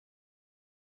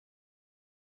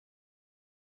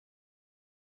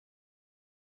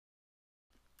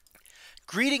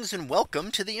Greetings and welcome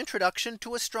to the introduction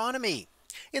to astronomy.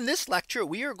 In this lecture,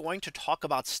 we are going to talk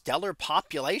about stellar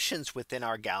populations within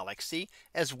our galaxy,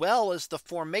 as well as the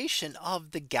formation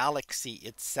of the galaxy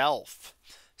itself.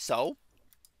 So,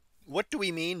 what do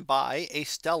we mean by a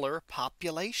stellar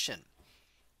population?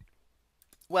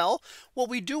 Well, what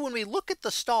we do when we look at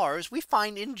the stars, we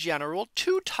find in general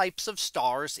two types of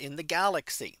stars in the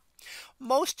galaxy.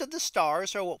 Most of the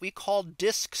stars are what we call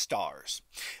disk stars.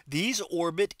 These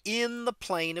orbit in the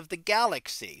plane of the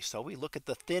galaxy. So we look at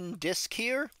the thin disk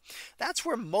here. That's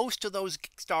where most of those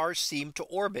stars seem to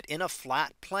orbit, in a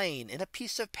flat plane, in a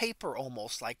piece of paper,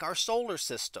 almost like our solar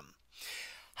system.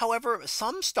 However,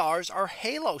 some stars are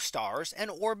halo stars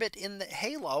and orbit in the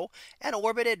halo and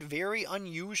orbit at very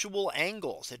unusual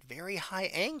angles, at very high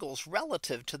angles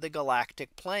relative to the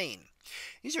galactic plane.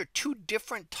 These are two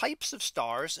different types of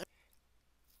stars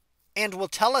and will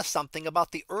tell us something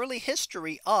about the early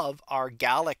history of our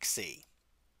galaxy.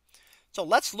 So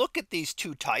let's look at these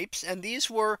two types, and these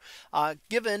were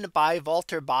given by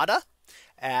Walter Baade,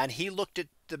 and he looked at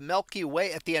the Milky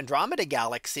Way, at the Andromeda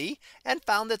galaxy, and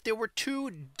found that there were two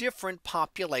different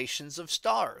populations of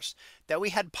stars. That we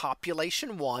had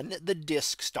population 1, the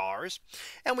disk stars,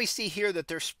 and we see here that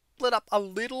they're split up a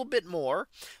little bit more.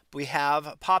 We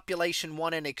have population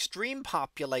 1 and extreme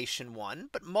population 1,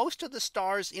 but most of the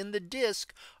stars in the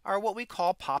disk are what we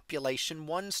call population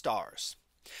 1 stars.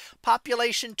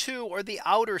 Population 2 are the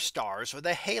outer stars, or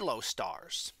the halo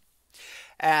stars.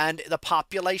 And the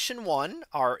population 1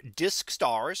 are disk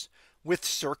stars with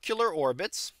circular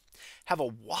orbits, have a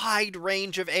wide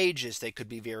range of ages. They could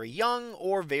be very young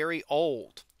or very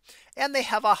old. And they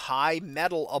have a high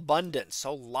metal abundance.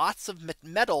 So lots of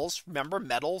metals. Remember,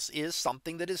 metals is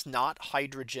something that is not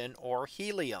hydrogen or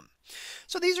helium.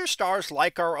 So these are stars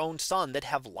like our own sun that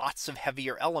have lots of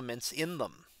heavier elements in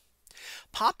them.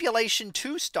 Population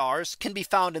 2 stars can be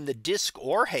found in the disk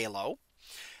or halo.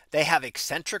 They have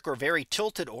eccentric or very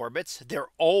tilted orbits. They're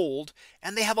old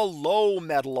and they have a low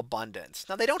metal abundance.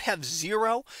 Now they don't have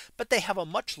zero, but they have a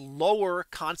much lower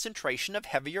concentration of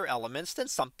heavier elements than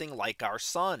something like our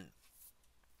sun.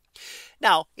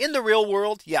 Now in the real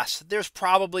world, yes, there's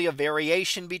probably a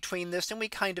variation between this, and we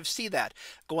kind of see that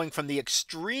going from the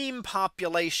extreme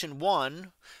population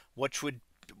 1, which would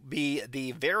be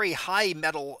the very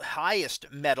highest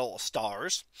metal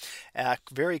stars,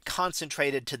 very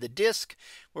concentrated to the disk,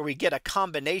 where we get a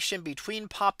combination between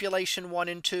population 1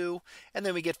 and 2, and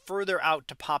then we get further out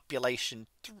to population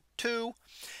 2.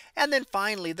 And then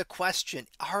finally the question,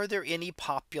 are there any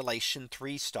population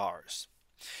 3 stars?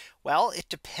 Well, it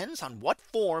depends on what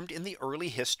formed in the early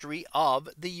history of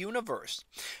the universe.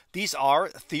 These are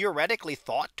theoretically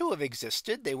thought to have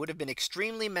existed. They would have been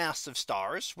extremely massive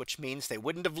stars, which means they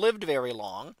wouldn't have lived very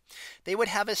long. They would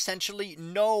have essentially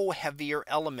no heavier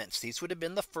elements. These would have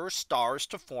been the first stars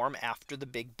to form after the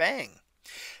Big Bang.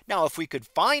 Now, if we could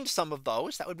find some of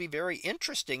those, that would be very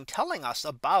interesting, telling us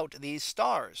about these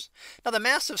stars. Now, the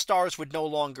massive stars would no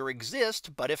longer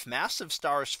exist, but if massive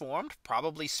stars formed,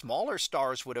 probably smaller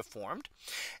stars would have formed.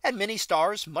 And many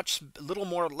stars, little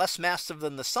more less massive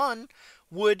than the sun,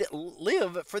 would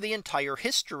live for the entire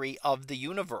history of the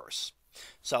universe.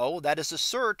 So that is a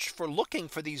search for looking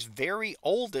for these very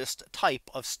oldest type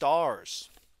of stars.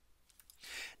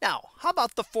 Now, how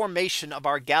about the formation of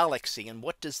our galaxy, and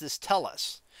what does this tell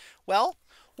us? Well,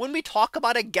 when we talk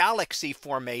about a galaxy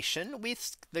formation, we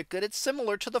think that it's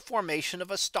similar to the formation of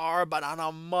a star, but on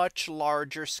a much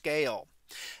larger scale.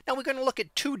 Now we're going to look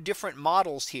at two different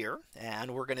models here,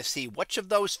 and we're going to see which of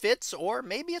those fits, or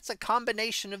maybe it's a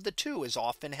combination of the two, as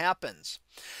often happens.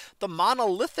 The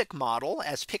monolithic model,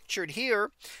 as pictured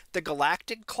here, the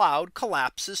galactic cloud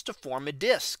collapses to form a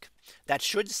disk. That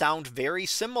should sound very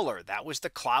similar. That was the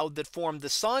cloud that formed the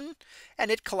sun,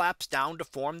 and it collapsed down to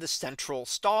form the central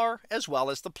star, as well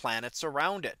as the planets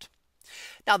around it.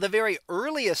 Now the very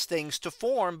earliest things to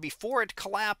form before it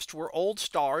collapsed were old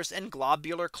stars and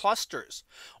globular clusters.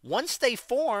 Once they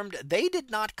formed, they did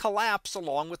not collapse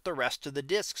along with the rest of the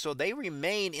disk. So they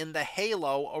remain in the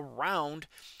halo around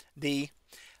the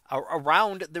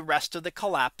rest of the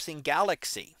collapsing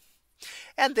galaxy.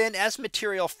 And then as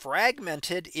material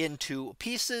fragmented into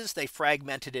pieces, they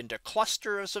fragmented into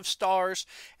clusters of stars,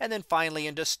 and then finally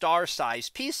into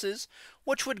star-sized pieces,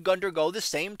 which would undergo the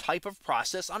same type of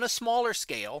process on a smaller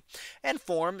scale and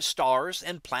form stars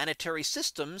and planetary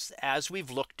systems, as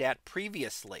we've looked at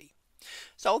previously.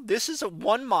 So this is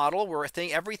one model where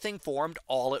everything formed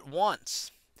all at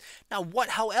once. Now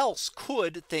how else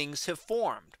could things have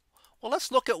formed? Well,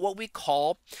 let's look at what we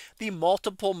call the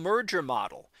multiple merger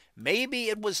model. Maybe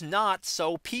it was not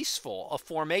so peaceful a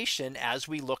formation as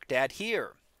we looked at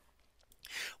here.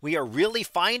 We are really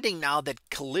finding now that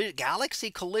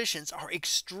galaxy collisions are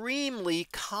extremely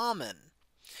common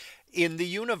in the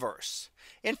universe.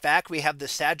 In fact, we have the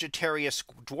Sagittarius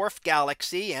dwarf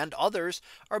galaxy and others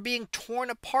are being torn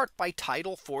apart by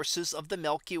tidal forces of the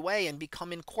Milky Way and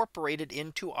become incorporated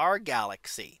into our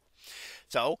galaxy.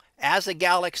 So as a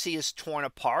galaxy is torn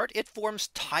apart, it forms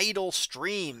tidal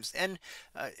streams and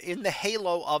in the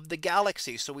halo of the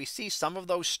galaxy. So we see some of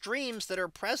those streams that are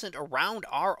present around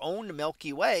our own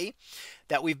Milky Way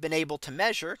that we've been able to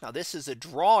measure. Now this is a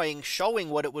drawing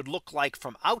showing what it would look like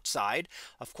from outside.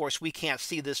 Of course, we can't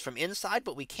see this from inside,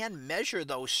 but we can measure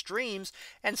those streams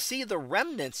and see the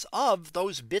remnants of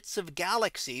those bits of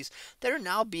galaxies that are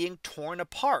now being torn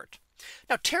apart.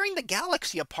 Now, tearing the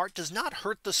galaxy apart does not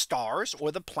hurt the stars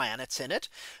or the planets in it.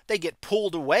 They get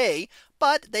pulled away,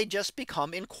 but they just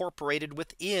become incorporated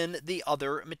within the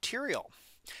other material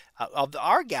of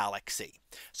our galaxy.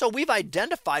 So we've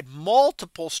identified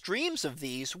multiple streams of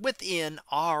these within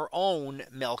our own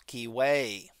Milky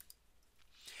Way.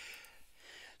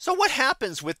 So what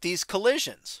happens with these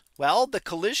collisions? Well, the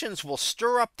collisions will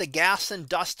stir up the gas and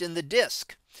dust in the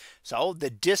disk. So the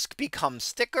disk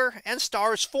becomes thicker and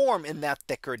stars form in that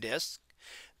thicker disk.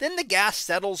 Then the gas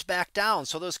settles back down.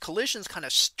 So those collisions kind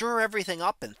of stir everything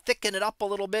up and thicken it up a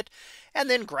little bit. And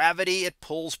then gravity, it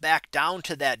pulls back down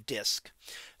to that disk.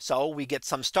 So we get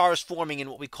some stars forming in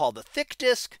what we call the thick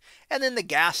disk. And then the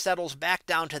gas settles back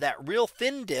down to that real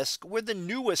thin disk where the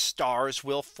newest stars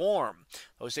will form,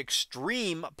 those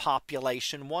extreme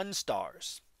population 1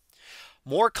 stars.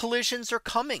 More collisions are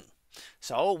coming.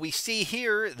 So we see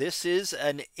here, this is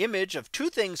an image of 2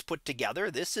 things put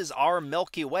together. This is our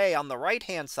Milky Way on the right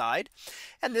hand side,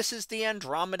 and this is the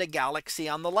Andromeda galaxy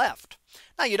on the left.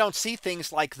 Now you don't see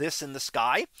things like this in the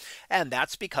sky, and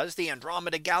that's because the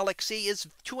Andromeda galaxy is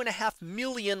 2.5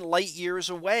 million light years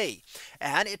away,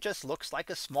 and it just looks like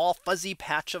a small fuzzy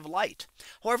patch of light.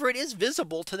 However, it is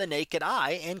visible to the naked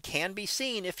eye and can be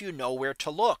seen if you know where to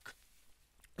look.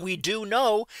 We do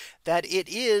know that it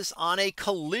is on a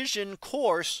collision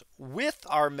course with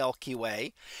our Milky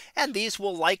Way, and these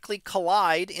will likely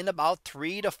collide in about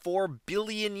 3 to 4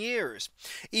 billion years,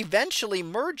 eventually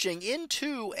merging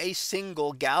into a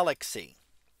single galaxy.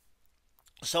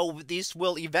 So these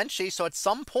will eventually, so at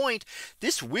some point,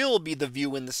 this will be the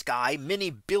view in the sky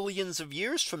many billions of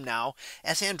years from now,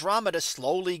 as Andromeda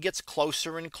slowly gets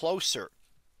closer and closer.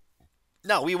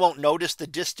 Now we won't notice the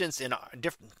distance in our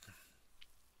different.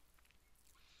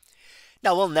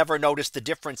 Now we'll never notice the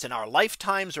difference in our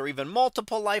lifetimes or even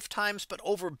multiple lifetimes, but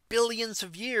over billions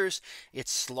of years,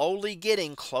 it's slowly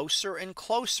getting closer and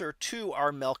closer to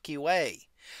our Milky Way.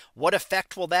 What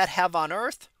effect will that have on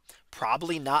Earth?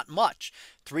 Probably not much.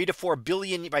 3 to 4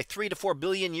 billion by 3 to 4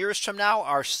 billion years from now,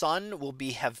 our sun will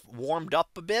have warmed up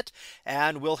a bit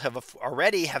and will have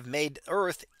already have made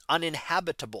Earth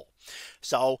uninhabitable.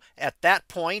 So at that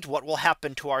point, what will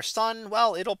happen to our sun?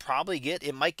 Well,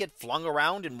 it might get flung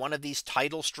around in one of these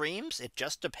tidal streams. It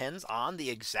just depends on the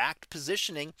exact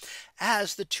positioning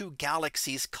as the 2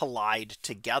 galaxies collide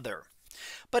together.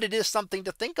 But it is something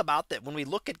to think about, that when we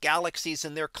look at galaxies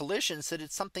and their collisions, that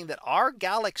it's something that our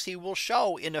galaxy will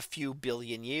show in a few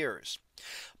billion years.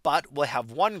 But we'll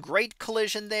have one great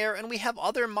collision there, and we have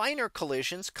other minor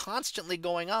collisions constantly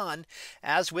going on,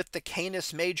 as with the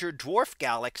Canis Major dwarf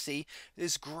galaxy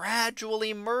is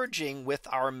gradually merging with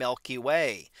our Milky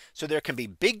Way. So there can be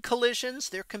big collisions,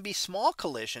 there can be small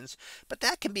collisions, but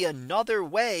that can be another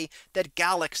way that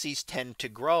galaxies tend to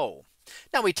grow.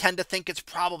 Now we tend to think it's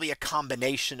probably a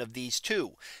combination of these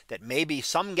 2, that maybe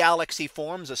some galaxy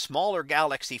forms, a smaller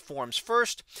galaxy forms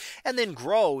first, and then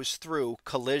grows through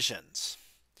collisions.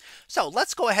 So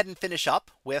let's go ahead and finish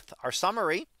up with our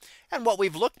summary. And what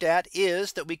we've looked at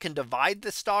is that we can divide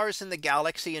the stars in the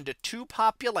galaxy into 2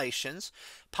 populations,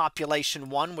 population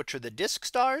 1, which are the disk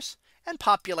stars, and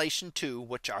population 2,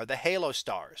 which are the halo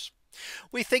stars.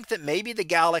 We think that maybe the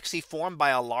galaxy formed by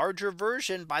a larger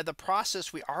version by the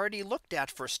process we already looked at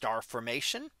for star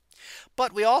formation.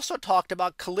 But we also talked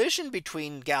about collision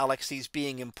between galaxies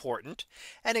being important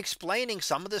and explaining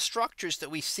some of the structures that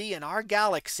we see in our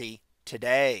galaxy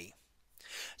today.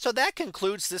 So that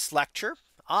concludes this lecture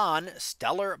on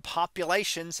stellar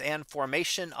populations and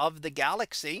formation of the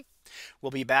galaxy.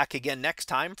 We'll be back again next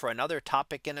time for another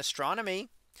topic in astronomy.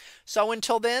 So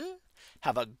until then,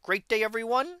 have a great day,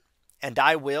 everyone. And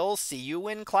I will see you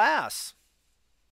in class.